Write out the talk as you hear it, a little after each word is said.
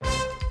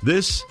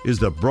This is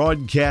the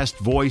broadcast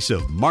voice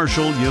of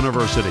Marshall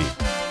University.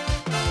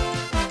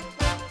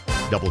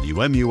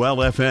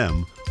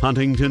 WMUL-FM,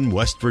 Huntington,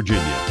 West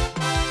Virginia.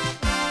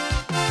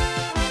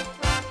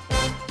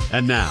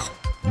 And now,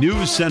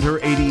 Newscenter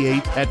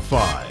 88 at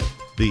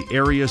 5, the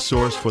area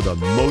source for the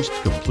most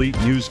complete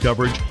news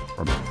coverage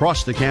from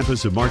across the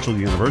campus of Marshall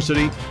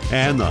University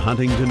and the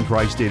Huntington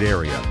Tri-State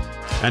area.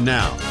 And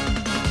now,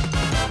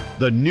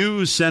 the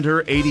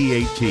Newscenter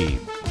 88 team.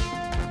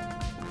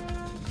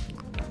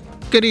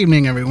 Good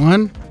evening,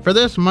 everyone. For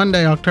this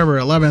Monday, October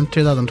 11th,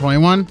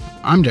 2021,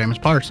 I'm James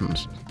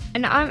Parsons.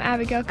 And I'm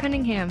Abigail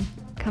Cunningham.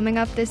 Coming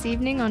up this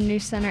evening on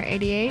Newscenter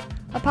 88,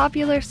 a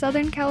popular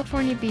Southern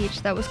California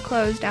beach that was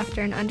closed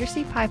after an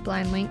undersea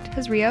pipeline leak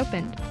has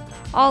reopened.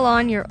 All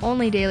on your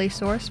only daily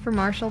source for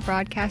Marshall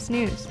broadcast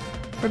news.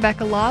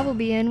 Rebecca Law will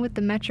be in with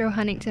the Metro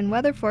Huntington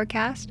weather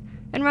forecast,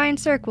 and Ryan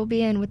Sirk will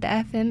be in with the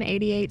FM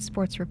 88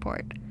 sports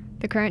report.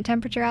 The current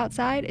temperature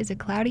outside is a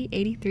cloudy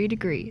 83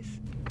 degrees.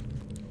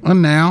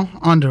 And now,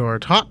 on to our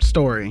top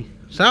story.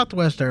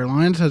 Southwest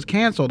Airlines has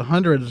canceled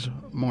hundreds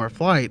more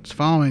flights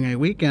following a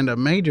weekend of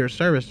major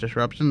service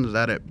disruptions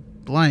that it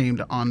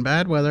blamed on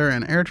bad weather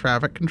and air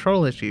traffic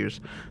control issues.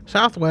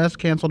 Southwest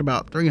canceled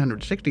about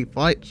 360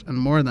 flights and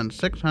more than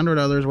 600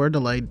 others were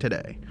delayed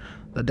today.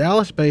 The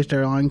Dallas-based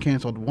airline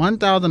canceled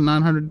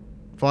 1,900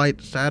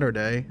 flights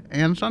Saturday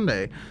and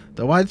Sunday.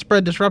 The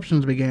widespread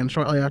disruptions began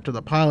shortly after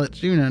the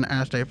pilots' union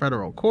asked a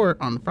federal court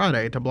on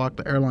Friday to block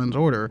the airline's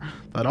order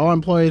that all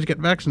employees get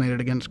vaccinated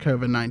against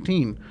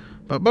COVID-19.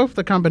 But both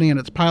the company and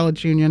its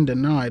pilots' union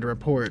denied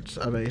reports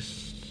of a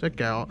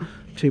sick-out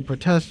to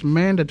protest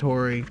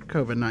mandatory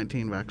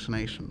COVID-19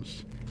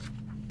 vaccinations.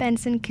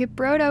 Benson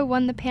Kipruto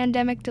won the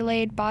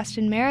pandemic-delayed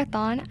Boston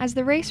Marathon as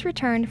the race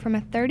returned from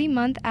a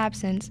 30-month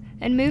absence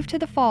and moved to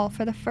the fall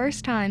for the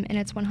first time in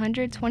its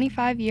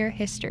 125-year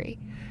history.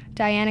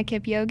 Diana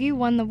Kipyoge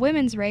won the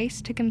women's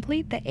race to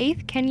complete the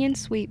 8th Kenyan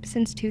sweep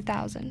since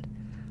 2000.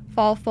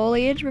 Fall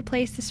foliage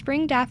replaced the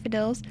spring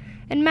daffodils,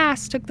 and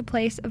masks took the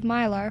place of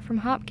mylar from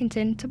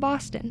Hopkinton to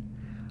Boston.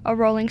 A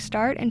rolling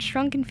start and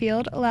shrunken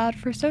field allowed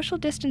for social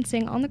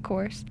distancing on the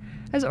course,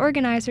 as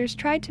organizers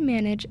tried to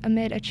manage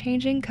amid a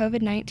changing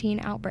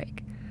COVID-19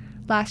 outbreak.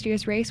 Last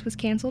year's race was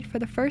canceled for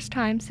the first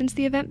time since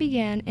the event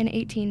began in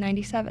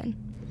 1897.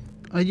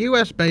 A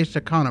U.S.-based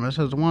economist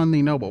has won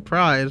the Nobel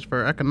Prize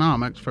for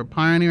Economics for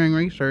pioneering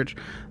research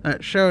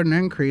that showed an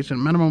increase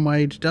in minimum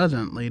wage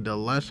doesn't lead to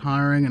less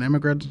hiring and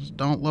immigrants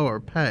don't lower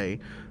pay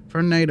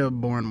for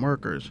native-born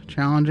workers,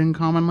 challenging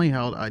commonly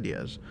held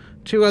ideas.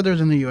 Two others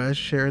in the U.S.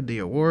 shared the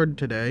award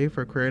today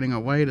for creating a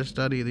way to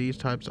study these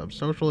types of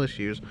social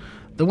issues.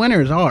 The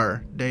winners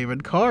are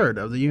David Card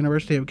of the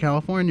University of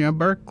California,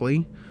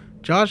 Berkeley,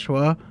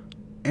 Joshua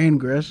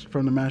Angris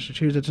from the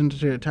Massachusetts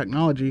Institute of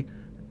Technology,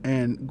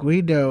 and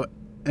Guido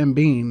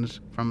Embens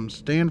from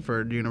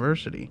Stanford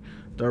University.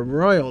 The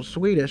Royal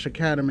Swedish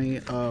Academy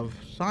of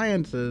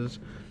Sciences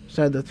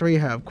said the three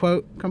have,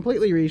 quote,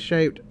 completely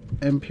reshaped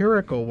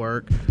empirical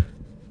work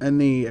in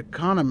the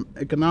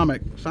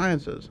economic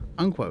sciences,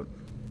 unquote.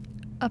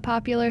 A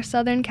popular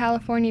Southern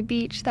California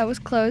beach that was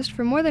closed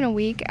for more than a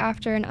week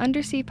after an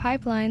undersea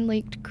pipeline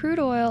leaked crude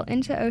oil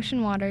into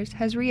ocean waters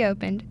has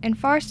reopened, and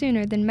far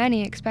sooner than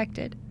many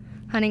expected.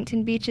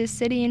 Huntington Beach's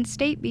city and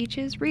state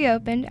beaches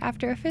reopened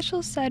after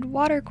officials said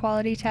water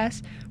quality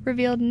tests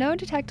revealed no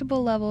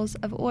detectable levels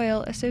of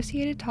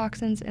oil-associated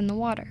toxins in the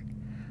water.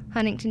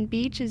 Huntington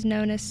Beach is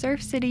known as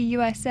Surf City,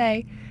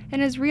 USA,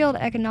 and has reeled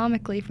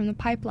economically from the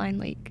pipeline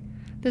leak.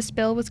 The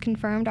spill was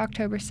confirmed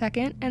October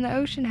 2nd, and the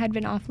ocean had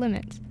been off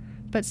limits.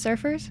 But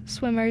surfers,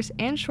 swimmers,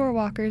 and shore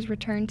walkers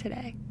returned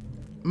today.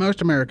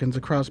 Most Americans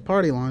across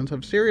party lines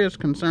have serious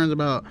concerns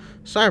about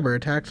cyber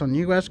attacks on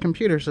U.S.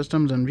 computer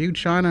systems and view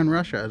China and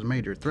Russia as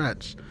major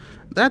threats.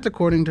 That's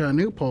according to a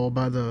new poll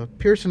by the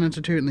Pearson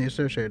Institute and the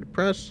Associated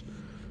Press,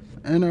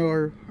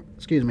 NORC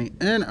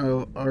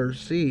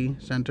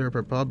Center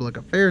for Public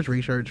Affairs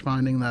Research,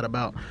 finding that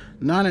about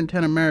 9 in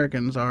 10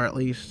 Americans are at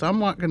least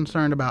somewhat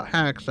concerned about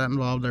hacks that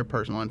involve their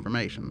personal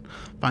information.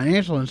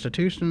 Financial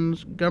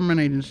institutions, government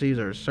agencies,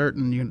 or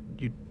certain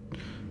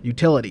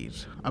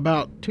utilities.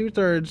 About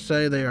 2/3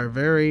 say they are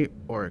very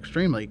or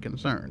extremely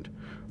concerned.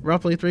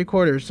 Roughly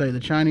 3/4 say the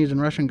Chinese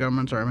and Russian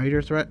governments are a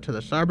major threat to the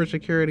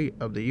cybersecurity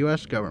of the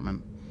U.S.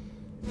 government.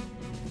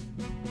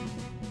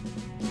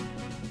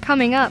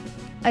 Coming up,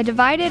 a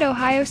divided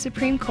Ohio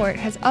Supreme Court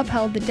has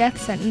upheld the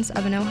death sentence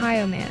of an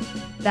Ohio man.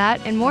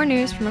 That and more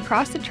news from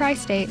across the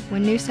tri-state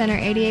when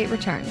Newscenter 88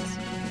 returns,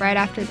 right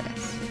after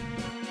this.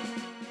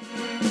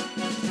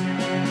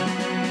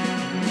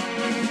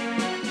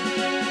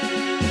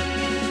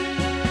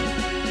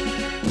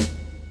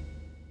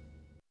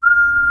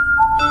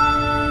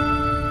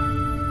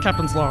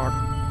 Captain's log.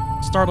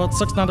 Started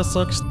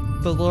 696,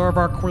 the year of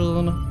our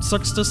queen,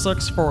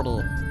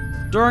 6640.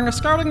 During a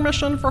scouting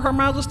mission for Her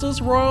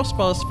Majesty's Royal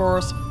Space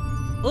Force,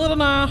 Ed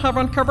and I have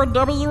uncovered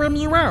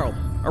WMUL,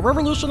 a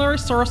revolutionary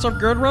source of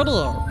good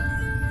radio.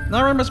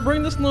 Now we must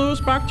bring this news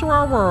back to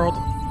our world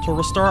to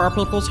restore our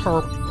people's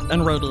hope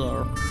in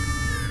radio.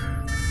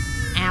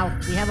 Al,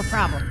 we have a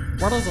problem.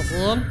 What is it,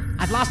 Ian?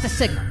 I've lost a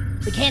signal.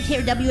 We can't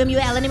hear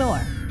WMUL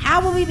anymore.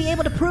 How will we be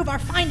able to prove our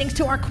findings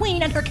to our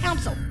queen and her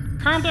council?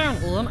 Calm down,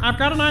 Ian. I've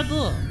got an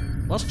idea.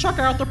 Let's check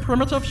out the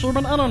primitive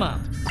human internet.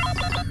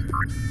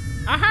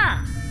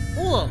 Aha!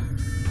 Ian,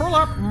 pull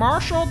up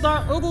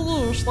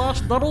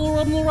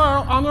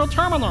marshall.edu/WMUL on your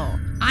terminal.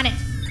 On it.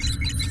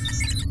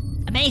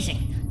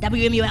 Amazing.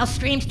 WMUL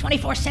streams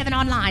 24/7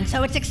 online,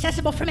 so it's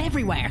accessible from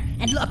everywhere.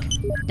 And look,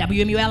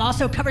 WMUL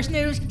also covers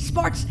news,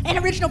 sports, and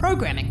original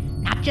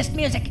programming, not just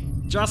music.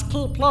 Just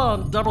keep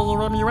playing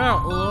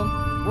WMUL,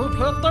 Ian. We've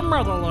hit the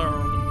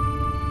motherlode.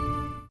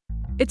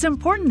 It's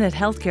important that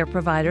healthcare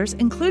providers,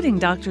 including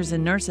doctors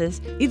and nurses,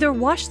 either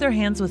wash their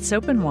hands with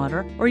soap and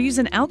water or use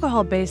an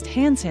alcohol-based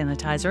hand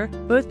sanitizer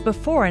both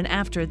before and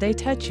after they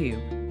touch you.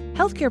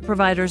 Healthcare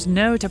providers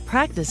know to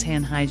practice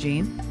hand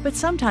hygiene, but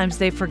sometimes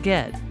they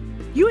forget.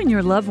 You and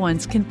your loved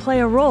ones can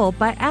play a role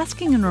by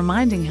asking and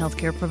reminding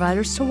healthcare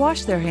providers to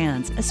wash their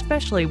hands,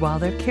 especially while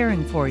they're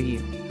caring for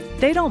you.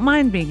 They don't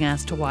mind being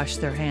asked to wash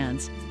their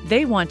hands.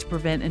 They want to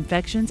prevent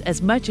infections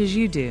as much as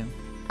you do.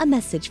 A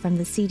message from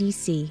the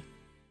CDC.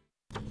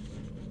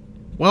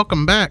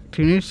 Welcome back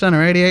to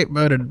Newscenter 88,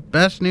 voted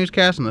best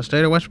newscast in the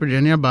state of West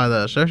Virginia by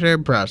the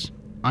Associated Press.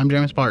 I'm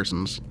James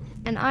Parsons.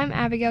 And I'm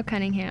Abigail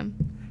Cunningham.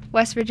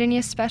 West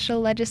Virginia's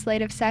special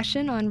legislative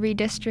session on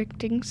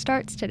redistricting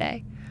starts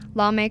today.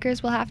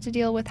 Lawmakers will have to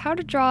deal with how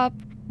to draw up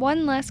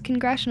one less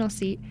congressional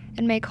seat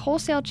and make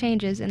wholesale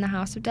changes in the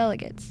House of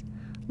Delegates.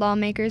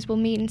 Lawmakers will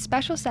meet in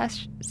special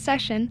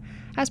session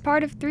as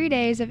part of 3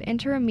 days of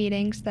interim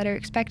meetings that are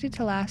expected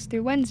to last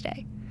through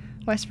Wednesday.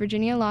 West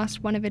Virginia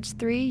lost one of its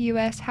 3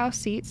 U.S. House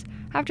seats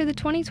after the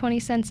 2020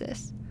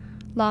 census.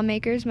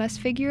 Lawmakers must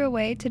figure a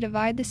way to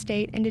divide the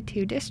state into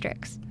 2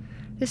 districts.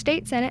 The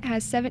state Senate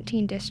has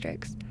 17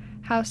 districts.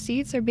 House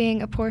seats are being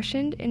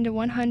apportioned into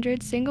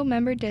 100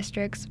 single-member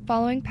districts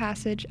following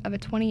passage of a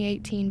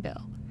 2018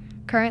 bill.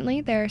 Currently,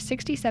 there are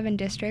 67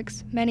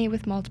 districts, many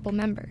with multiple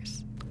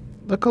members.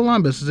 The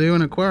Columbus Zoo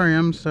and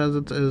Aquarium says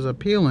it is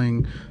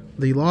appealing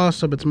the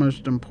loss of its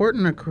most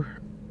important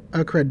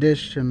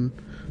accreditation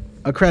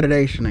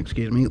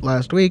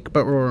last week,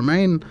 but will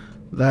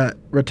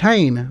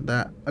retain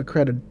that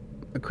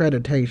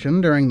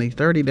accreditation during the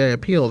 30-day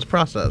appeals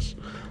process.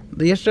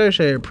 The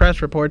Associated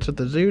Press reports that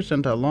the zoo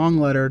sent a long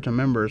letter to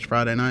members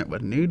Friday night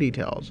with new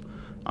details.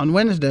 On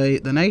Wednesday,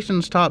 the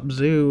nation's top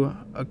zoo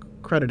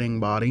accrediting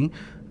body,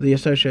 the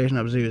Association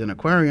of Zoos and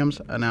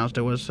Aquariums, announced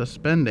it was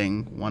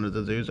suspending one of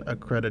the zoo's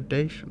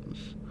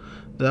accreditations.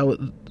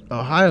 The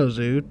Ohio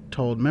Zoo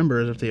told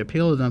members if the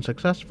appeal is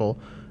unsuccessful,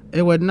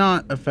 it would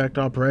not affect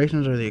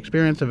operations or the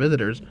experience of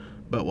visitors,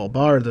 but will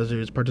bar the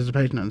zoo's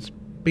participation in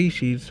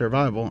species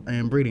survival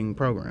and breeding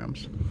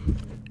programs.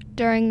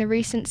 During the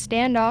recent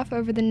standoff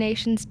over the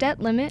nation's debt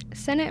limit,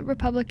 Senate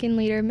Republican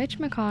leader Mitch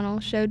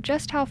McConnell showed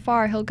just how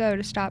far he'll go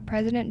to stop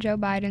President Joe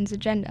Biden's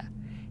agenda.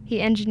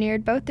 He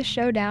engineered both the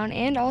showdown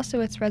and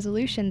also its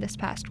resolution this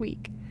past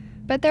week.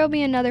 But there will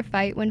be another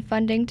fight when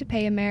funding to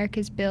pay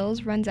America's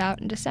bills runs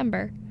out in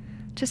December.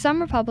 To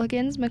some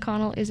Republicans,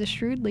 McConnell is a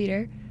shrewd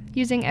leader,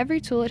 using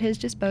every tool at his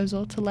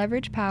disposal to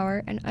leverage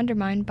power and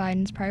undermine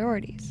Biden's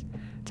priorities.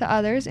 To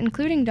others,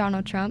 including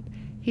Donald Trump,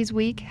 he's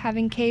weak,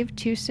 having caved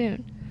too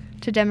soon.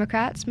 To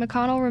Democrats,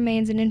 McConnell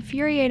remains an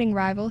infuriating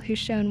rival who's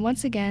shown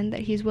once again that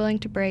he's willing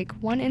to break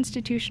one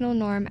institutional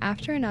norm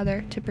after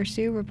another to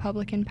pursue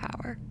Republican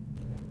power.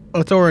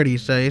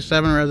 Authorities say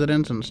 7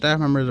 residents and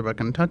staff members of a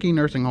Kentucky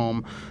nursing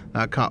home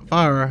that caught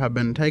fire have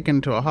been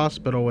taken to a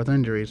hospital with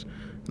injuries.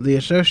 The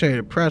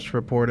Associated Press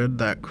reported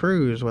that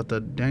crews with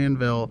the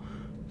Danville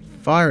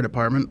Fire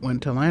Department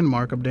went to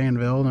Landmark of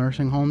Danville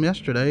Nursing Home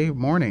yesterday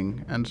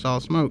morning and saw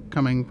smoke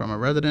coming from a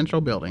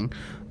residential building.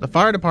 The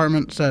fire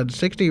department said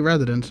 60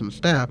 residents and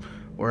staff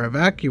were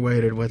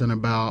evacuated within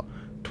about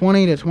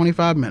 20 to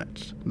 25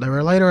 minutes. They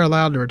were later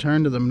allowed to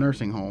return to the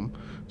nursing home.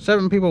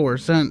 7 people were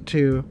sent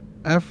to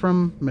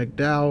Ephraim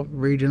McDowell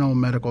Regional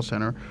Medical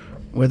Center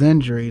with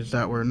injuries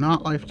that were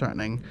not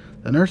life-threatening.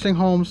 The nursing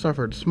home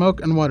suffered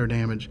smoke and water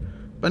damage,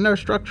 but no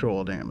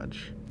structural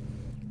damage.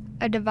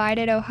 A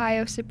divided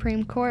Ohio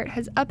Supreme Court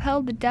has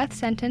upheld the death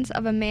sentence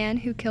of a man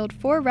who killed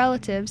 4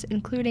 relatives,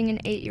 including an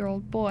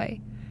 8-year-old boy.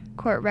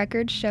 Court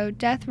records show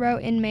death row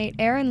inmate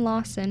Aaron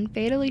Lawson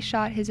fatally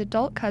shot his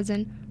adult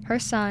cousin, her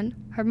son,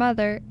 her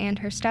mother, and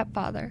her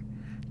stepfather.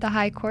 The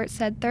High Court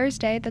said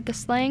Thursday that the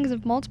slayings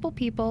of multiple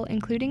people,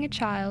 including a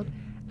child,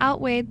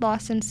 outweighed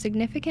Lawson's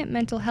significant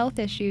mental health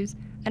issues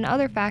and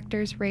other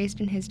factors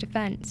raised in his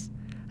defense.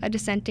 A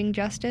dissenting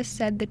justice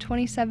said the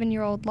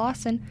 27-year-old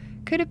Lawson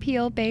could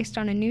appeal based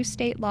on a new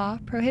state law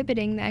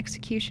prohibiting the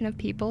execution of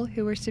people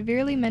who were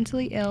severely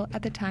mentally ill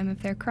at the time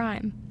of their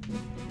crime.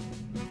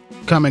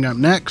 Coming up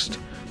next,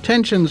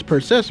 tensions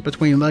persist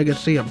between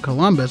legacy of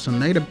Columbus and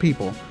Native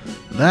people.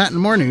 That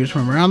and more news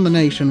from around the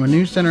nation when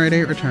Newscenter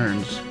 88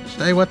 returns.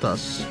 Stay with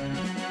us.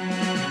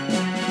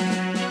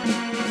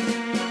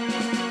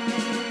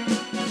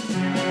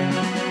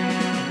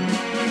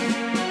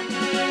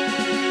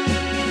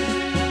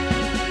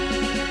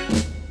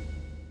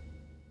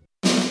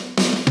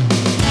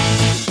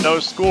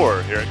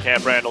 score here at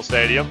Camp Randall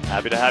Stadium.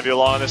 Happy to have you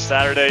along this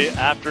Saturday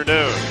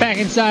afternoon. Back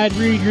inside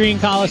Reed Green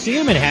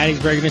Coliseum in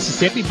Hattiesburg,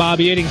 Mississippi.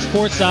 Bobby Eddings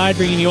Sportside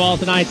bringing you all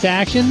tonight's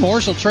action.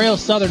 Marshall Trail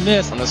Southern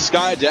Miss. On the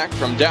sky deck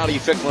from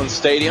Dowdy-Ficklin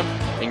Stadium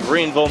in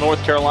Greenville,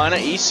 North Carolina,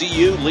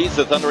 ECU leads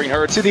the Thundering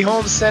Herd to the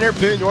home center,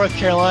 Boone, North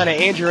Carolina.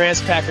 Andrew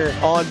Anspacker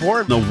on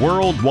board. The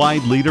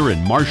worldwide leader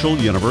in Marshall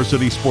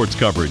University sports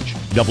coverage.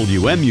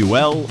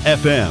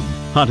 WMUL-FM,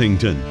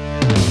 Huntington.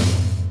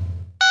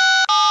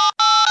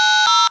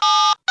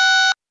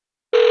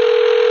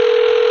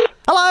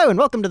 Hello and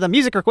welcome to the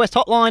Music Request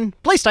Hotline.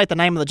 Please state the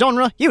name of the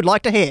genre you'd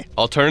like to hear.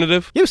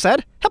 Alternative? You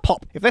said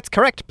hip-hop. If that's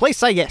correct, please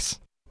say yes.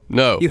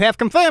 No. You have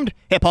confirmed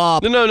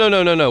hip-hop.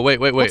 No. Wait.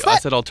 What's I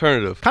that? said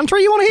alternative.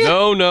 Country you want to hear?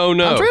 No.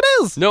 Country it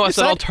is. No, I You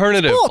said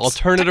alternative. sports.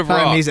 Alternative Phone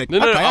rock. music. No.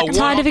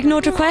 Tired of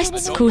ignored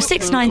requests? Call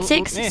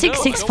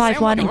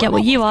 696-6651 and get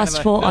what you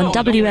asked for on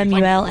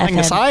WMUL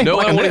FM. No,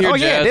 I want to hear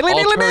jazz.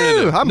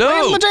 Alternative. I'm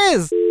playing the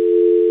jazz.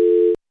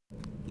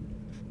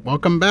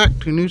 Welcome back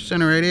to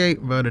Newscenter 88,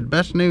 voted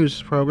Best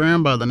News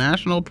Program by the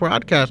National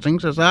Broadcasting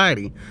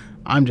Society.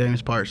 I'm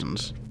James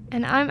Parsons.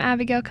 And I'm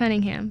Abigail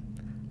Cunningham,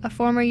 a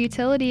former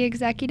utility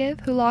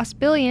executive who lost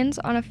billions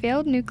on a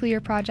failed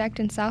nuclear project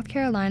in South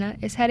Carolina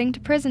is heading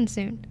to prison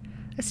soon.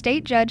 A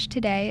state judge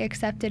today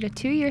accepted a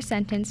 2-year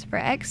sentence for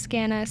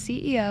ex-SCANA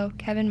CEO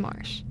Kevin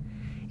Marsh.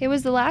 It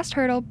was the last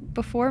hurdle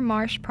before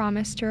Marsh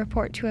promised to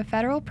report to a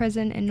federal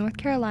prison in North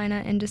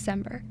Carolina in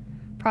December.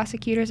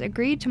 Prosecutors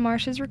agreed to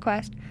Marsh's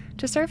request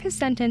to serve his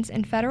sentence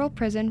in federal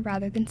prison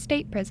rather than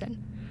state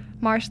prison.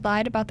 Marsh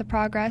lied about the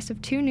progress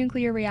of 2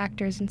 nuclear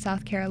reactors in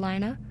South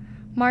Carolina.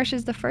 Marsh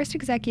is the first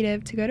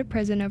executive to go to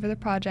prison over the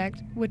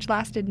project, which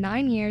lasted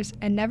 9 years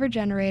and never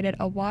generated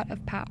a watt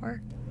of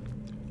power.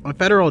 A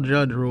federal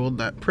judge ruled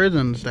that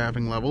prison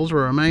staffing levels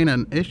will remain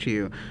an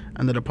issue,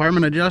 and the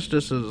Department of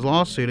Justice's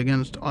lawsuit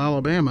against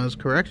Alabama's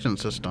correction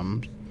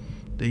system.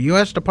 The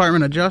U.S.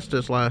 Department of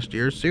Justice last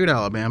year sued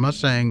Alabama,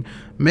 saying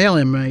male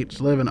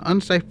inmates live in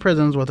unsafe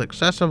prisons with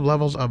excessive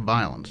levels of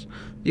violence.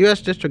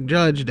 U.S. District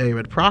Judge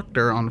David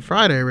Proctor on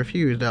Friday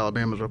refused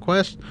Alabama's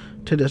request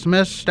to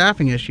dismiss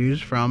staffing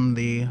issues from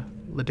the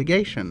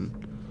litigation.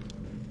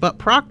 But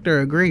Proctor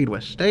agreed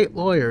with state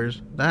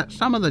lawyers that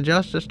some of the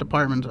Justice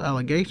Department's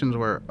allegations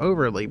were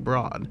overly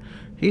broad.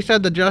 He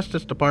said the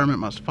Justice Department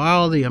must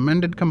file the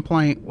amended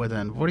complaint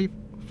within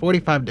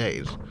 45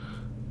 days.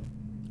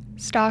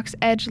 Stocks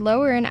edged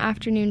lower in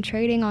afternoon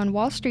trading on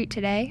Wall Street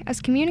today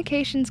as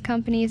communications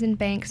companies and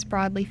banks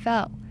broadly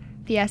fell.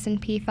 The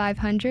S&P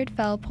 500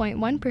 fell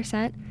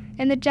 0.1%,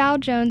 and the Dow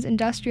Jones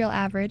Industrial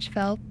Average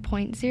fell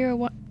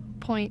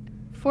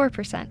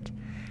 0.4%.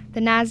 The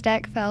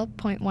Nasdaq fell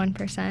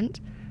 0.1%.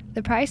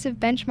 The price of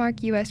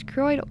benchmark U.S.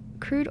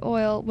 crude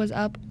oil was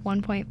up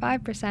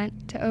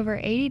 1.5% to over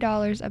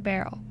 $80 a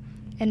barrel.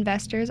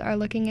 Investors are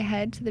looking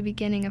ahead to the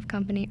beginning of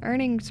company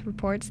earnings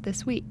reports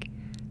this week.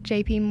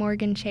 JP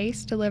Morgan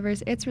Chase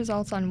delivers its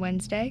results on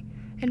Wednesday,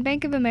 and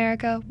Bank of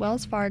America,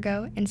 Wells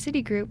Fargo, and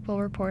Citigroup will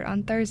report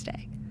on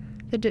Thursday.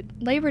 The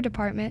Labor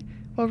Department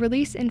will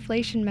release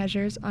inflation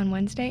measures on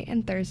Wednesday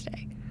and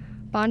Thursday.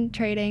 Bond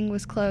trading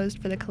was closed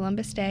for the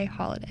Columbus Day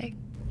holiday.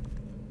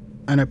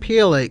 An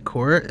appellate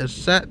court is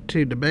set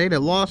to debate a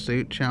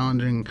lawsuit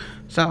challenging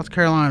South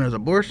Carolina's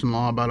abortion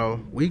law about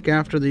a week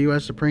after the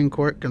U.S. Supreme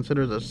Court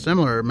considers a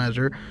similar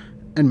measure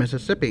in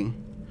Mississippi.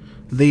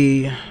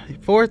 The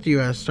 4th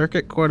U.S.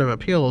 Circuit Court of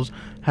Appeals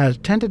has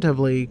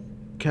tentatively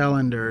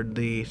calendared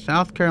the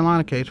South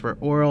Carolina case for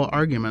oral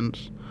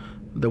arguments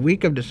the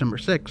week of December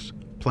 6th.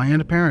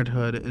 Planned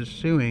Parenthood is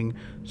suing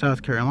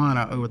South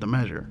Carolina over the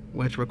measure,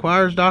 which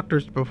requires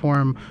doctors to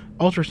perform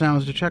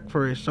ultrasounds to check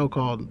for a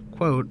so-called,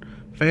 quote,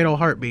 fatal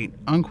heartbeat,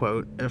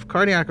 unquote, if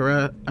cardiac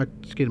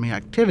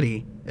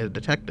activity is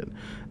detected.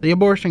 The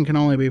abortion can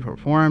only be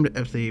performed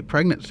if the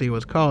pregnancy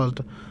was caused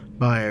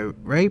by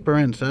rape or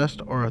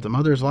incest, or if the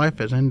mother's life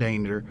is in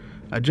danger.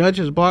 A judge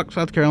has blocked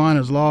South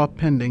Carolina's law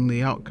pending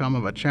the outcome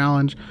of a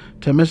challenge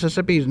to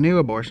Mississippi's new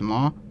abortion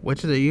law,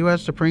 which the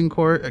U.S. Supreme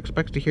Court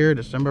expects to hear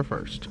December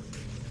 1st.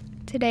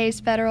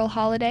 Today's federal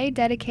holiday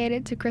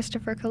dedicated to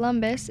Christopher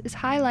Columbus is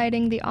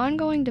highlighting the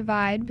ongoing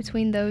divide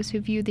between those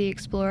who view the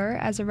explorer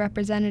as a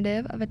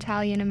representative of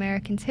Italian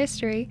Americans'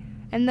 history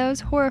and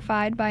those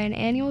horrified by an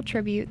annual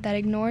tribute that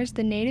ignores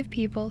the native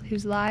people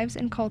whose lives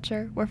and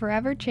culture were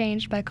forever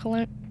changed by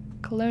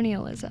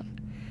colonialism.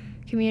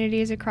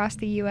 Communities across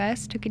the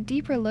U.S. took a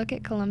deeper look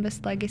at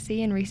Columbus'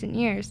 legacy in recent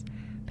years,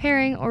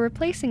 pairing or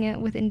replacing it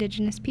with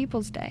Indigenous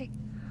Peoples Day.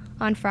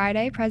 On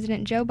Friday,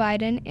 President Joe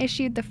Biden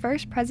issued the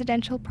first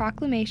presidential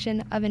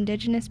proclamation of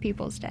Indigenous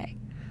Peoples Day.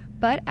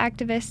 But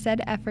activists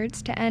said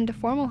efforts to end a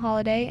formal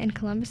holiday in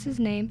Columbus's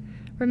name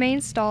remain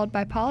stalled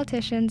by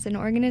politicians and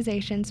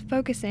organizations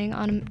focusing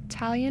on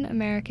Italian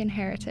American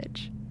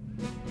heritage.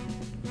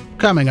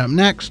 Coming up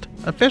next,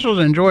 officials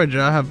in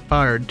Georgia have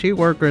fired 2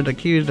 workers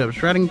accused of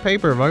shredding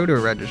paper voter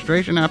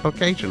registration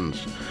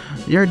applications.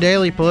 Your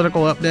daily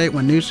political update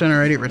when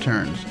Newscenter 88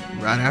 returns,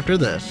 right after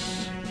this.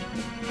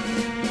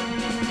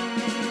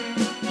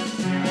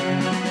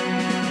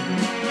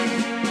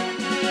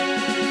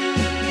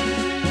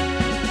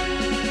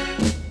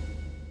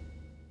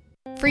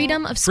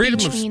 Freedom of Freedom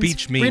speech of means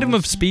speech means freedom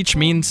of speech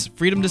means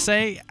freedom to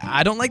say,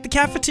 I don't like the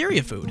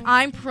cafeteria food.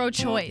 I'm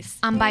pro-choice.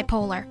 I'm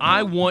bipolar.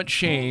 I want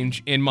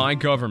change in my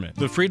government.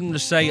 The freedom to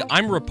say,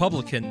 I'm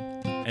Republican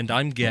and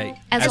I'm gay.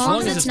 As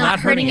long as it's not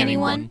hurting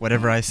anyone.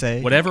 Whatever I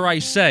say. Whatever I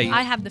say.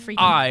 I have the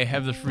freedom. I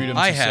have the freedom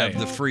to say it. I have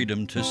the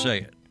freedom to say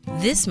it.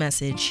 This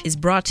message is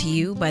brought to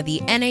you by the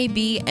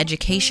NAB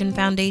Education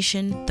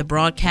Foundation, the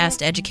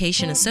Broadcast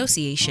Education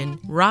Association,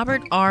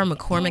 Robert R.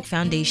 McCormick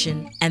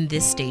Foundation, and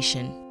this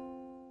station.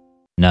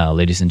 Now,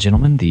 ladies and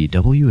gentlemen, the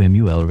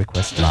WMUL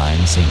request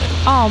line singer.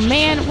 Oh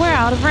man, we're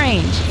out of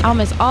range. I'll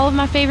miss all of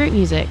my favorite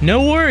music.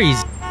 No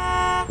worries.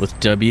 With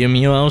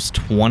WMUL's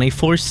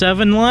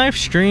 24/7 live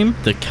stream,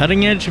 the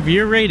cutting edge of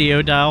your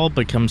radio dial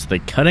becomes the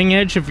cutting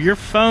edge of your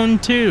phone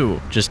too.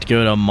 Just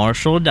go to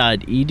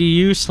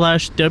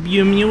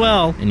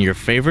marshall.edu/WMUL and your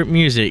favorite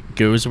music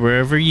goes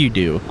wherever you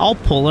do. I'll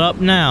pull it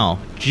up now,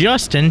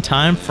 just in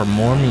time for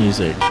more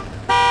music.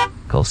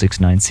 Call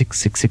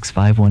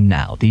 696-6651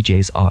 now.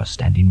 DJs are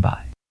standing by.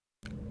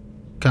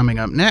 Coming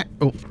up next,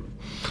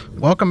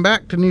 welcome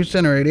back to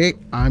Newscenter 88.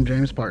 I'm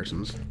James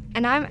Parsons.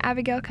 And I'm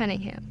Abigail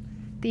Cunningham.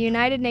 The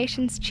United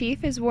Nations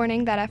chief is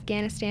warning that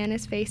Afghanistan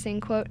is facing,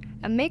 quote,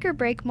 a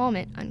make-or-break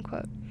moment,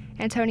 unquote.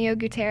 Antonio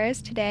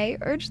Guterres today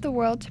urged the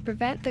world to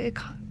prevent the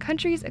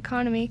country's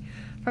economy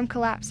from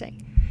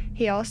collapsing.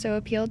 He also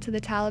appealed to the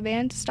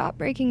Taliban to stop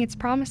breaking its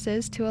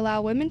promises to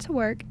allow women to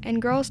work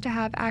and girls to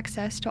have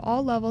access to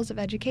all levels of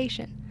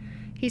education.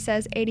 He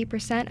says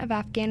 80% of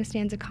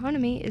Afghanistan's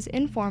economy is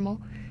informal,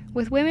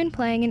 with women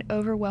playing an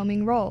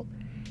overwhelming role.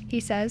 He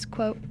says,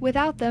 quote,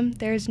 without them,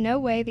 there is no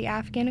way the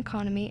Afghan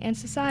economy and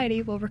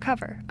society will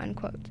recover,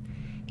 unquote.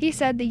 He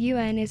said the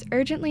UN is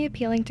urgently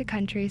appealing to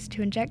countries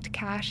to inject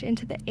cash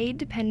into the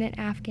aid-dependent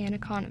Afghan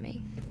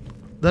economy.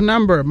 The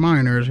number of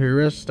miners who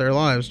risk their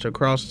lives to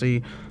cross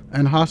the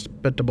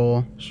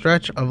inhospitable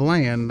stretch of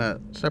land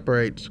that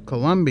separates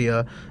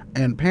Colombia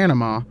and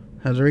Panama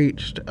has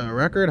reached a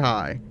record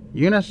high.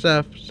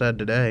 UNICEF said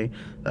today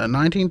that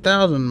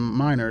 19,000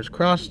 miners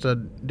crossed the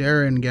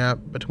Darien Gap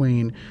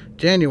between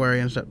January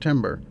and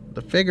September.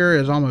 The figure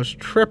is almost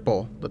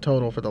triple the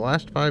total for the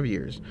last 5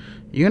 years.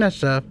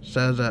 UNICEF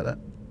says that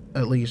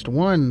at least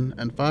 1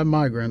 in 5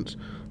 migrants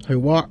who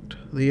walked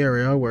the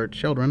area were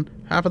children,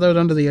 half of those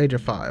under the age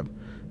of 5.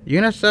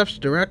 UNICEF's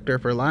director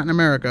for Latin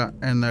America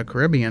and the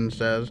Caribbean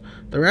says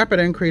the rapid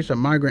increase of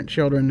migrant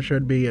children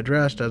should be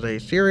addressed as a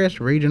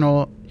serious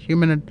regional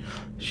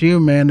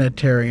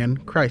humanitarian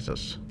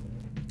crisis.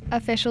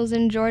 Officials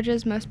in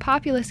Georgia's most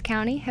populous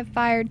county have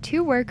fired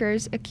 2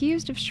 workers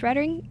accused of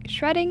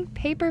shredding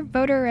paper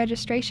voter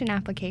registration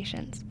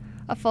applications.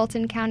 A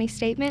Fulton County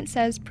statement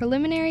says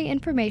preliminary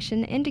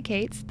information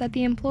indicates that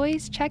the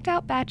employees checked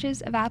out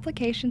batches of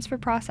applications for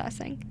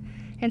processing.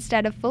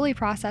 Instead of fully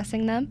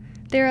processing them,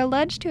 they are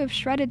alleged to have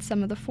shredded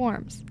some of the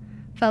forms.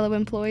 Fellow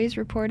employees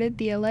reported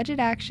the alleged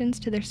actions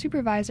to their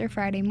supervisor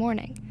Friday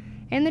morning,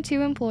 and the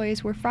 2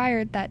 employees were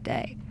fired that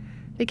day.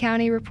 The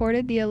county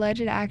reported the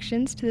alleged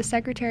actions to the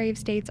Secretary of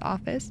State's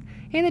office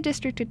and the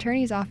District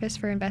Attorney's office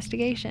for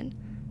investigation.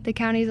 The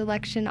county's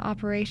election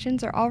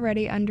operations are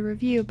already under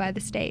review by the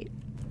state.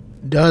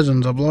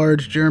 Dozens of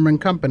large German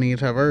companies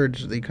have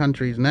urged the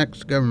country's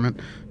next government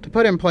to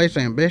put in place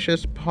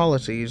ambitious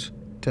policies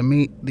to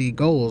meet the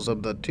goals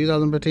of the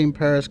 2015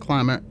 Paris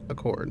Climate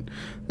Accord.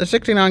 The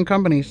 69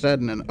 companies said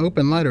in an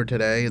open letter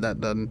today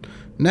that the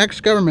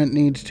next government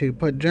needs to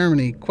put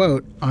Germany,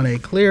 quote, on a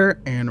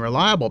clear and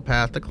reliable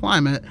path to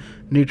climate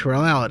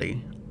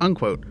neutrality,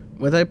 unquote,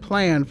 with a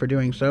plan for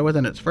doing so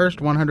within its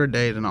first 100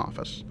 days in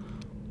office.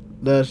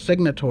 The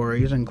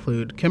signatories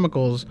include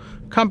chemicals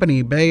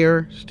company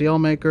Bayer,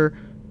 steelmaker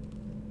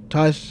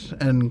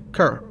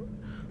ThyssenKrupp,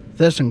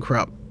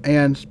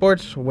 and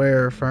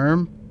sportswear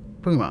firm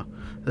Puma.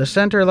 The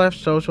center-left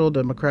Social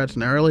Democrats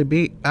narrowly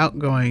beat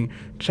outgoing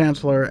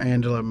Chancellor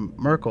Angela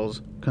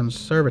Merkel's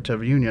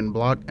Conservative Union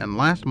bloc in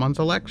last month's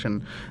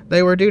election.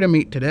 They were due to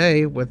meet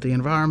today with the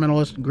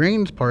environmentalist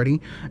Greens Party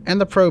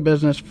and the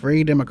pro-business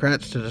Free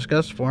Democrats to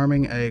discuss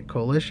forming a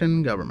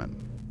coalition government.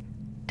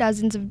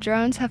 Dozens of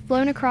drones have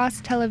flown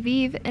across Tel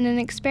Aviv in an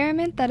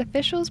experiment that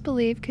officials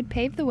believe could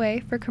pave the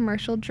way for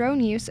commercial drone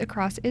use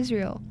across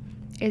Israel.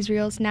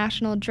 Israel's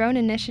National Drone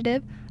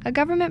Initiative, a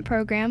government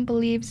program,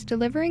 believes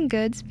delivering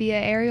goods via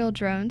aerial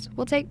drones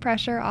will take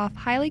pressure off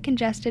highly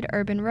congested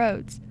urban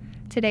roads.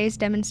 Today's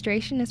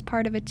demonstration is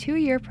part of a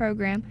 2-year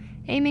program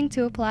aiming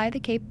to apply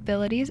the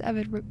capabilities of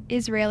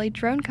Israeli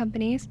drone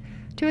companies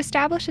to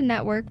establish a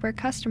network where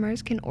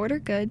customers can order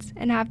goods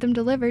and have them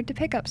delivered to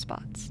pickup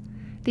spots.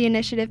 The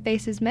initiative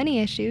faces many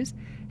issues,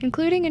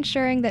 including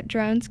ensuring that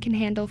drones can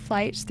handle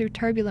flights through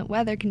turbulent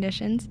weather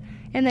conditions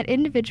and that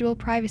individual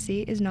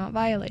privacy is not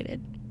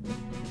violated.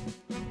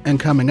 And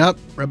coming up,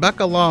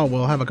 Rebecca Law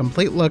will have a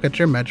complete look at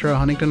your Metro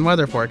Huntington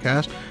weather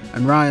forecast,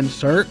 and Ryan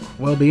Sirk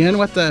will be in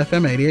with the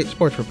FM 88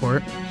 Sports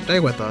Report. Stay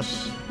with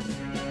us.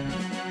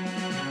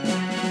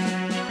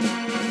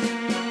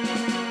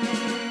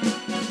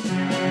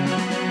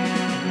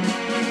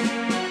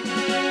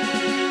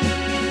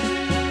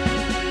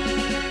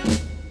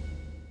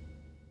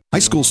 High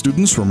school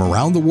students from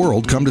around the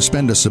world come to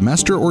spend a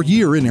semester or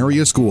year in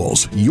area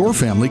schools. Your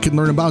family can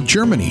learn about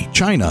Germany,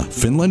 China,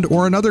 Finland,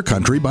 or another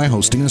country by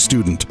hosting a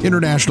student.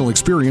 International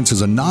Experience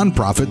is a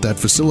nonprofit that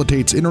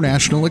facilitates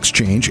international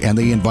exchange, and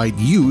they invite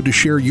you to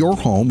share your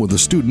home with a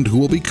student who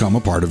will become a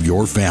part of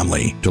your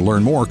family. To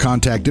learn more,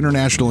 contact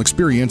International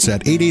Experience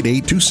at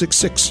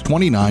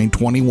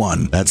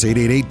 888-266-2921. That's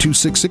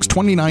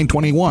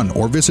 888-266-2921,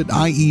 or visit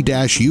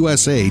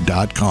ie-usa.com.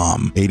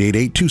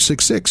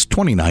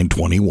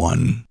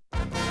 888-266-2921.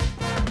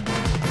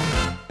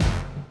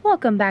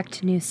 Welcome back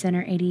to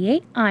Newscenter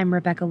 88. I'm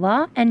Rebecca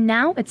Law, and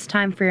now it's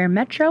time for your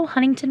Metro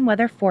Huntington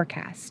weather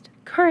forecast.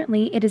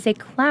 Currently, it is a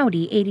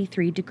cloudy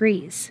 83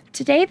 degrees.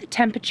 Today, the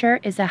temperature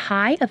is a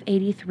high of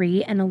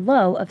 83 and a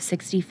low of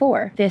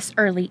 64. This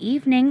early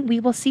evening, we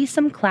will see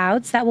some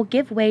clouds that will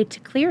give way to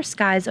clear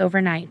skies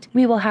overnight.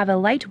 We will have a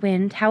light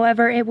wind,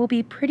 however, it will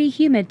be pretty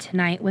humid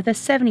tonight with a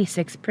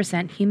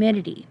 76%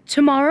 humidity.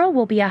 Tomorrow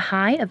will be a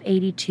high of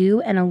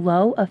 82 and a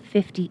low of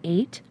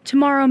 58.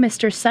 Tomorrow,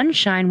 Mr.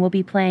 Sunshine will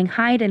be playing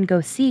hide and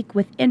go seek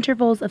with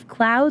intervals of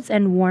clouds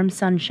and warm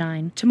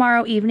sunshine.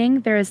 Tomorrow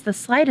evening, there is the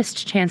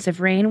slightest chance of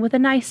rain with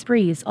a nice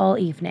breeze all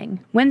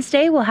evening.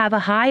 Wednesday will have a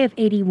high of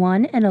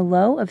 81 and a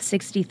low of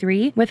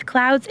 63 with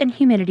clouds and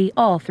humidity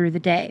all through the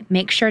day.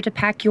 Make sure to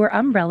pack your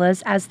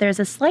umbrellas as there's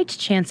a slight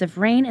chance of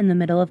rain in the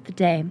middle of the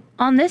day.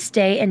 On this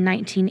day in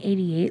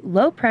 1988,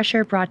 low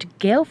pressure brought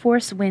gale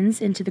force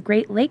winds into the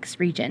Great Lakes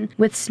region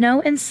with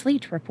snow and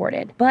sleet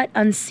reported, but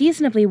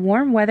unseasonably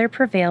warm weather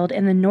prevailed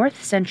in the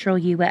north central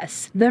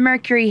U.S. The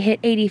mercury hit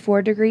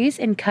 84 degrees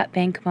in Cut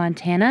Bank,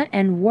 Montana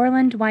and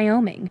Worland,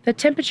 Wyoming. The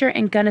temperature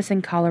in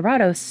Gunnison,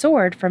 Colorado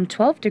soared from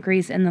 12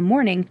 degrees in the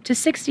morning to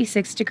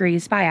 66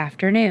 degrees by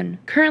afternoon.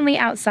 Currently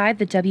outside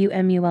the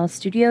WMUL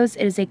studios,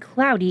 it is a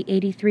cloudy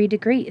 83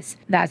 degrees.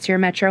 That's your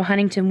Metro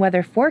Huntington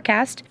weather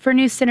forecast. For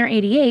News Center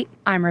 88,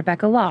 I'm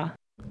Rebecca Law.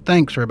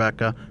 Thanks,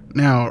 Rebecca.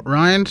 Now,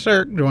 Ryan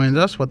Sirk joins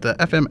us with the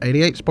FM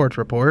 88 Sports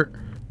Report.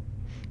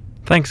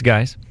 Thanks,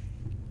 guys.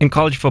 In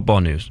college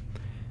football news,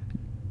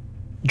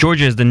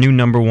 Georgia is the new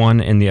number one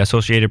in the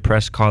Associated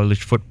Press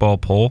college football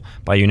poll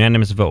by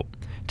unanimous vote,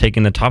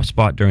 taking the top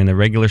spot during the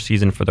regular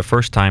season for the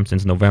first time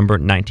since November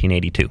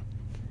 1982.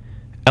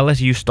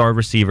 LSU star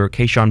receiver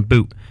Keyshawn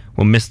Boot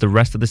will miss the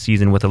rest of the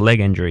season with a leg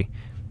injury.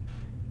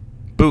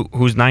 Boot,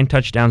 whose 9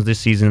 touchdowns this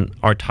season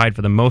are tied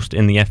for the most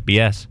in the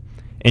FBS,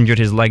 injured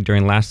his leg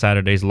during last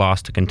Saturday's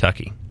loss to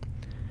Kentucky.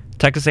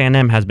 Texas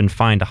A&M has been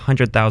fined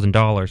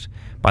 $100,000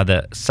 by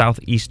the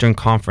Southeastern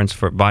Conference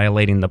for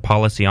violating the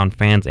policy on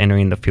fans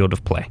entering the field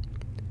of play.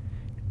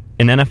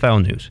 In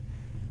NFL news,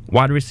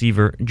 wide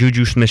receiver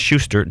Juju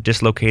Smith-Schuster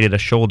dislocated a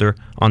shoulder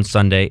on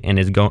Sunday and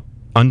is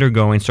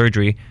undergoing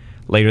surgery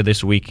later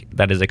this week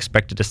that is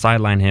expected to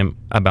sideline him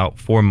about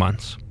 4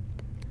 months.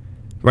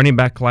 Running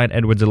back Clyde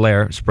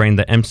Edwards-Helaire sprained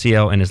the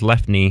MCL in his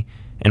left knee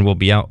and will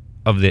be out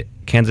of the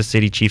Kansas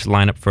City Chiefs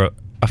lineup for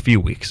a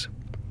few weeks.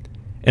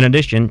 In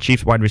addition,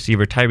 Chiefs wide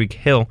receiver Tyreek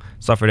Hill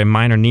suffered a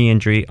minor knee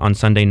injury on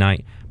Sunday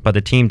night, but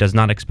the team does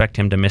not expect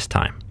him to miss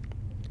time.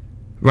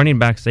 Running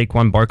back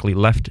Saquon Barkley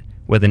left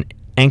with an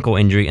ankle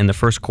injury in the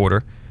first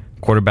quarter.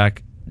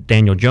 Quarterback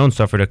Daniel Jones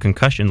suffered a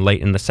concussion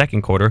late in the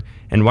second quarter,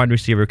 and wide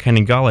receiver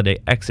Kenny Golladay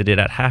exited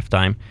at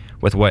halftime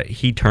with what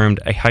he termed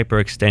a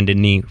hyperextended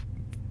knee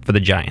for the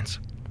Giants.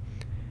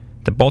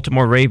 The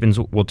Baltimore Ravens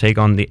will take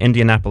on the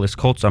Indianapolis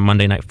Colts on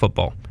Monday Night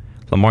Football.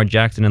 Lamar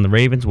Jackson and the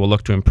Ravens will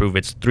look to improve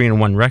its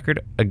 3-1 record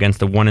against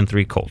the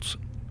 1-3 Colts.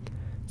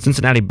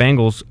 Cincinnati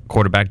Bengals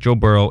quarterback Joe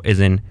Burrow is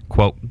in,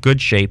 quote,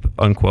 good shape,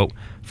 unquote,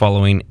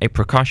 following a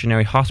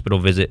precautionary hospital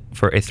visit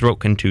for a throat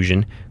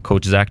contusion,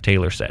 Coach Zach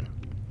Taylor said.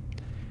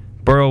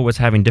 Burrow was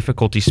having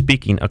difficulty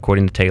speaking,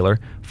 according to Taylor,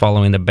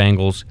 following the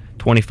Bengals'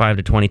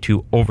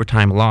 25-22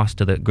 overtime loss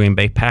to the Green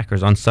Bay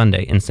Packers on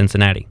Sunday in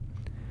Cincinnati.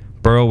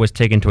 Burrow was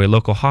taken to a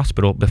local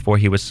hospital before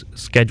he was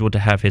scheduled to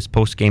have his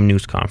post-game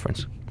news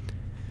conference.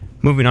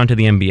 Moving on to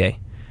the NBA.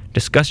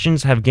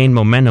 Discussions have gained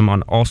momentum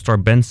on All-Star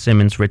Ben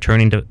Simmons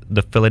returning to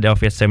the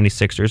Philadelphia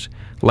 76ers,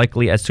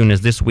 likely as soon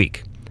as this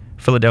week.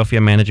 Philadelphia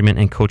management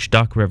and coach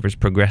Doc Rivers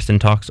progressed in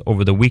talks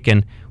over the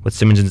weekend with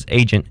Simmons'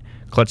 agent,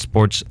 Clutch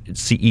Sports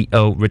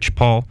CEO Rich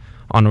Paul,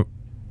 on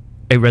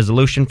a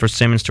resolution for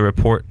Simmons to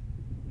report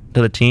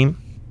to the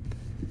team.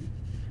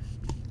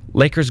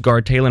 Lakers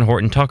guard Talen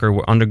Horton-Tucker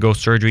will undergo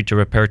surgery to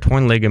repair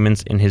torn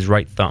ligaments in his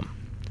right thumb.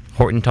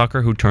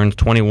 Horton-Tucker, who turns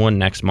 21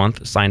 next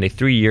month, signed a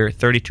 3-year,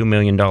 $32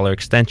 million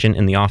extension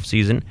in the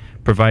offseason,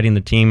 providing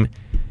the team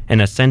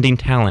an ascending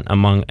talent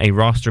among a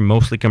roster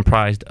mostly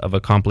comprised of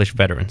accomplished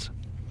veterans.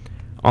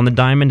 On the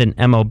diamond and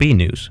MLB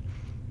news,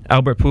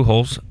 Albert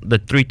Pujols, the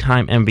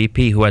 3-time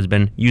MVP who has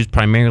been used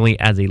primarily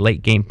as a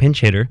late-game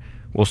pinch hitter,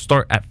 will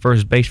start at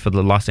first base for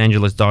the Los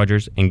Angeles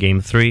Dodgers in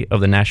Game 3 of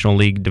the National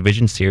League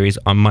Division Series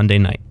on Monday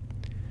night.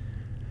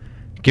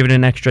 Given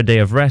an extra day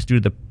of rest due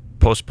to the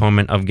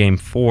postponement of Game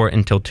 4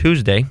 until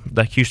Tuesday,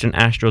 the Houston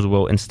Astros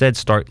will instead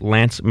start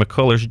Lance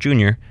McCullers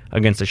Jr.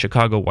 against the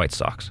Chicago White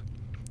Sox.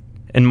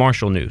 In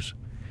Marshall news,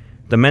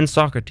 the men's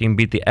soccer team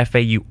beat the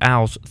FAU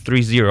Owls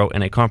 3-0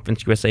 in a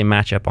Conference USA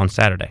matchup on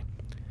Saturday.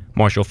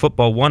 Marshall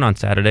football won on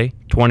Saturday,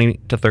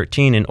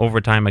 20-13 in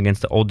overtime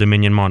against the Old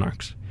Dominion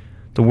Monarchs.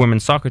 The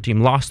women's soccer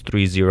team lost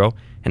 3-0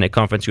 in a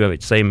Conference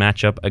USA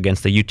matchup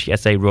against the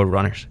UTSA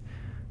Roadrunners.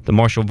 The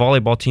Marshall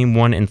volleyball team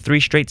won in 3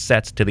 straight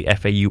sets to the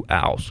FAU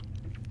Owls.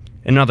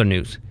 In other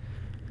news,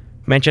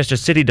 Manchester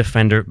City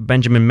defender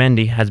Benjamin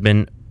Mendy has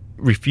been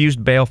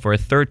refused bail for a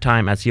 3rd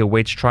time as he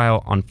awaits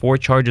trial on 4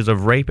 charges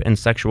of rape and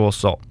sexual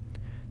assault.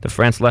 The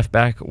France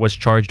left-back was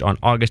charged on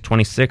August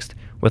 26th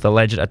with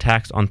alleged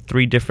attacks on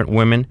 3 different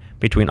women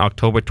between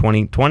October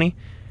 2020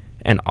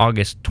 and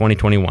August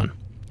 2021,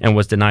 and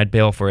was denied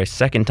bail for a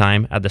 2nd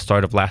time at the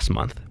start of last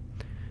month.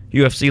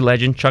 UFC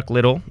legend Chuck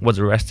Liddell was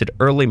arrested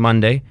early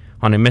Monday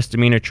on a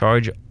misdemeanor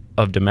charge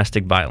of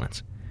domestic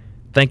violence.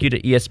 Thank you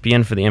to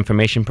ESPN for the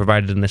information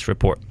provided in this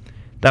report.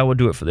 That will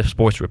do it for the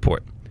sports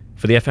report.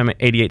 For the FM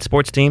 88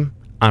 sports team,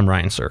 I'm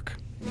Ryan Sirk.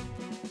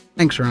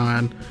 Thanks,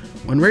 Ryan.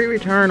 When we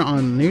return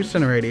on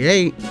Newscenter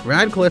 88,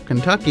 Radcliffe,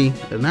 Kentucky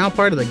is now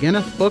part of the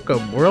Guinness Book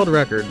of World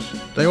Records.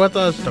 Stay with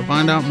us to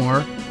find out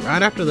more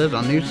right after this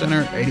on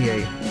Newscenter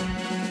 88.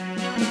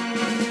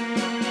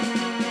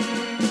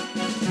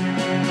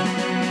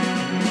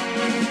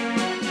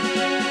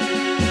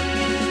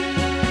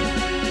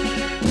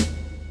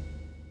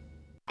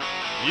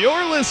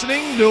 You're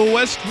listening to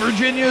West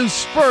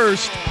Virginia's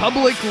first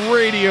public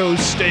radio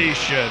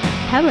station.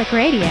 Public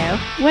radio?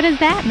 What does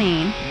that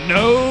mean?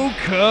 No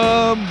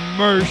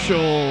commercials.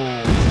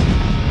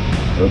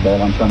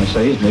 All I'm trying to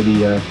say is maybe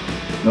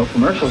no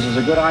commercials is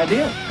a good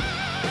idea.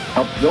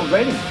 Helps build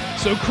ratings.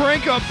 So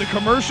crank up the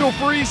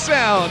commercial-free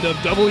sound of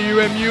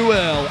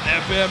WMUL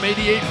FM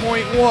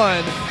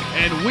 88.1,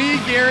 and we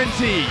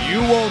guarantee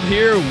you won't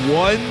hear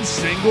one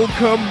single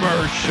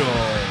commercial.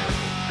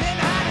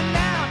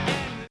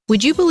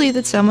 Would you believe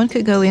that someone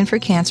could go in for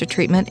cancer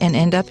treatment and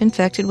end up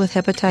infected with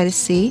hepatitis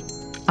C?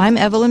 I'm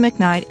Evelyn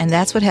McKnight, and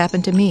that's what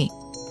happened to me,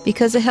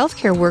 because a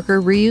healthcare worker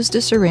reused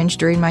a syringe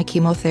during my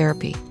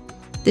chemotherapy.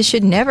 This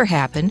should never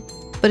happen,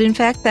 but in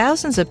fact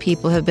thousands of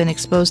people have been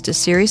exposed to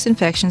serious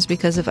infections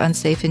because of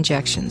unsafe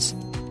injections.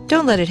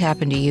 Don't let it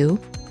happen to you.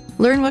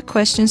 Learn what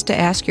questions to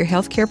ask your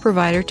healthcare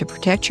provider to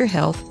protect your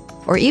health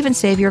or even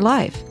save your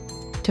life.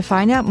 To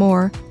find out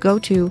more, go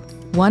to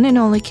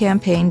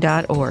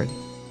oneandonlycampaign.org.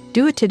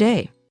 Do it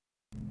today.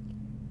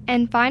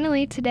 And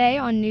finally today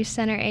on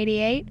Newscenter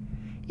 88,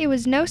 it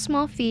was no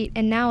small feat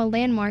and now a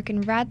landmark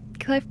in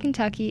Radcliffe,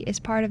 Kentucky is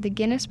part of the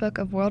Guinness Book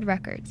of World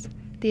Records.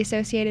 The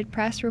Associated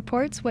Press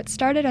reports what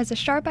started as a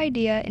sharp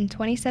idea in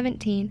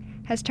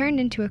 2017 has turned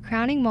into a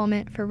crowning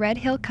moment for Red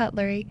Hill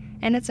Cutlery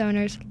and its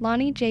owners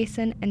Lonnie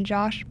Jason and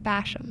Josh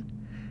Basham.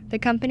 The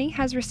company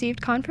has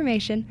received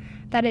confirmation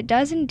that it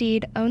does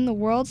indeed own the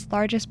world's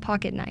largest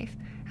pocket knife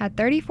at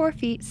 34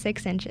 feet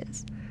 6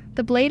 inches.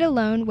 The blade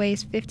alone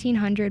weighs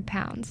 1,500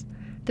 pounds.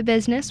 The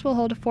business will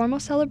hold a formal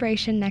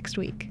celebration next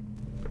week.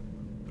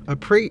 A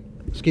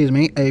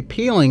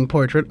peeling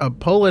portrait of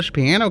Polish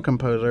piano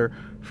composer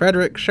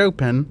Frederick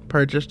Chopin,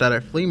 purchased at a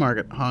flea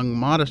market, hung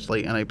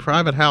modestly in a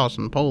private house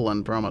in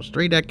Poland for almost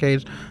 3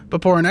 decades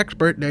before an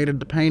expert dated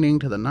the painting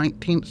to the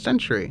 19th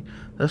century.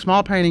 The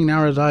small painting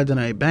now resides in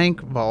a bank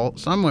vault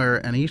somewhere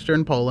in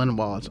eastern Poland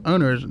while its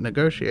owners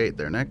negotiate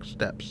their next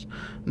steps.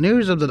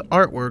 News of the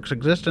artwork's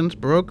existence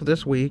broke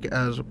this week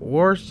as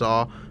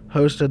Warsaw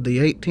hosted the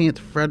 18th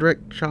Frederick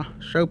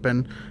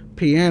Chopin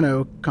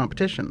piano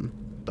competition.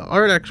 The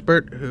art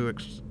expert who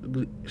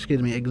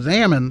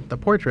examined the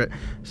portrait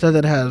said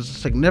it has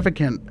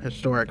significant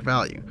historic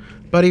value,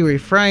 but he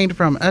refrained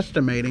from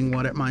estimating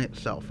what it might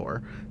sell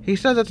for. He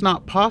says it's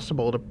not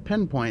possible to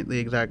pinpoint the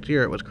exact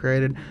year it was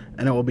created,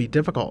 and it will be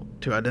difficult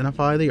to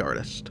identify the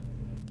artist.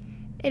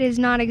 It is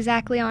not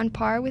exactly on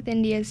par with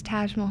India's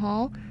Taj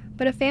Mahal,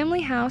 but a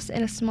family house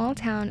in a small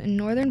town in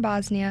northern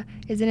Bosnia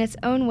is in its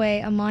own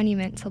way a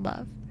monument to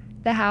love.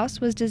 The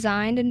house was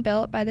designed and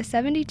built by the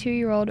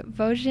 72-year-old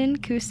Vojin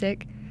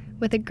Kusic.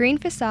 With a green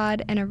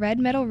facade and a red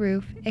metal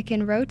roof, it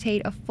can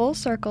rotate a full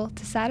circle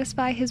to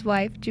satisfy his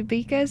wife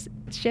Jubika's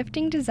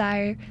shifting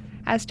desire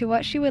as to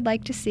what she would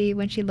like to see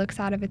when she looks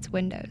out of its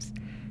windows.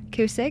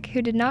 Kusic,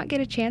 who did not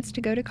get a chance to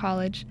go to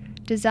college,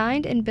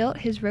 designed and built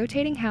his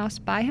rotating house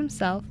by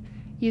himself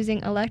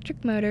using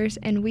electric motors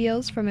and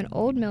wheels from an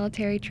old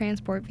military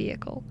transport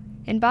vehicle.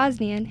 In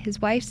Bosnian,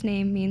 his wife's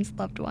name means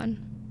loved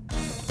one.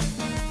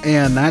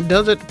 And that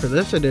does it for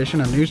this edition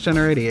of News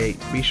Center 88.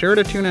 Be sure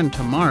to tune in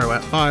tomorrow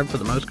at 5 for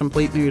the most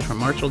complete news from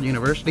Marshall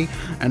University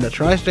and the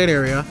tri-state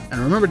area. And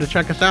remember to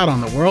check us out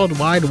on the World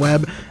Wide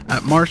Web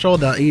at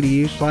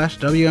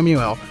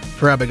marshall.edu/WMUL.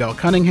 For Abigail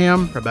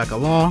Cunningham, Rebecca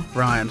Law,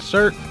 Ryan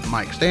Sirk,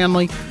 Mike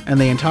Stanley,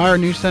 and the entire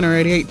News Center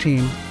 88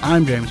 team,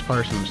 I'm James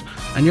Parsons.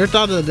 And your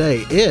thought of the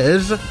day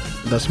is,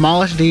 the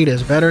smallest deed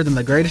is better than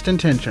the greatest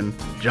intention.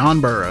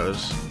 John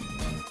Burroughs.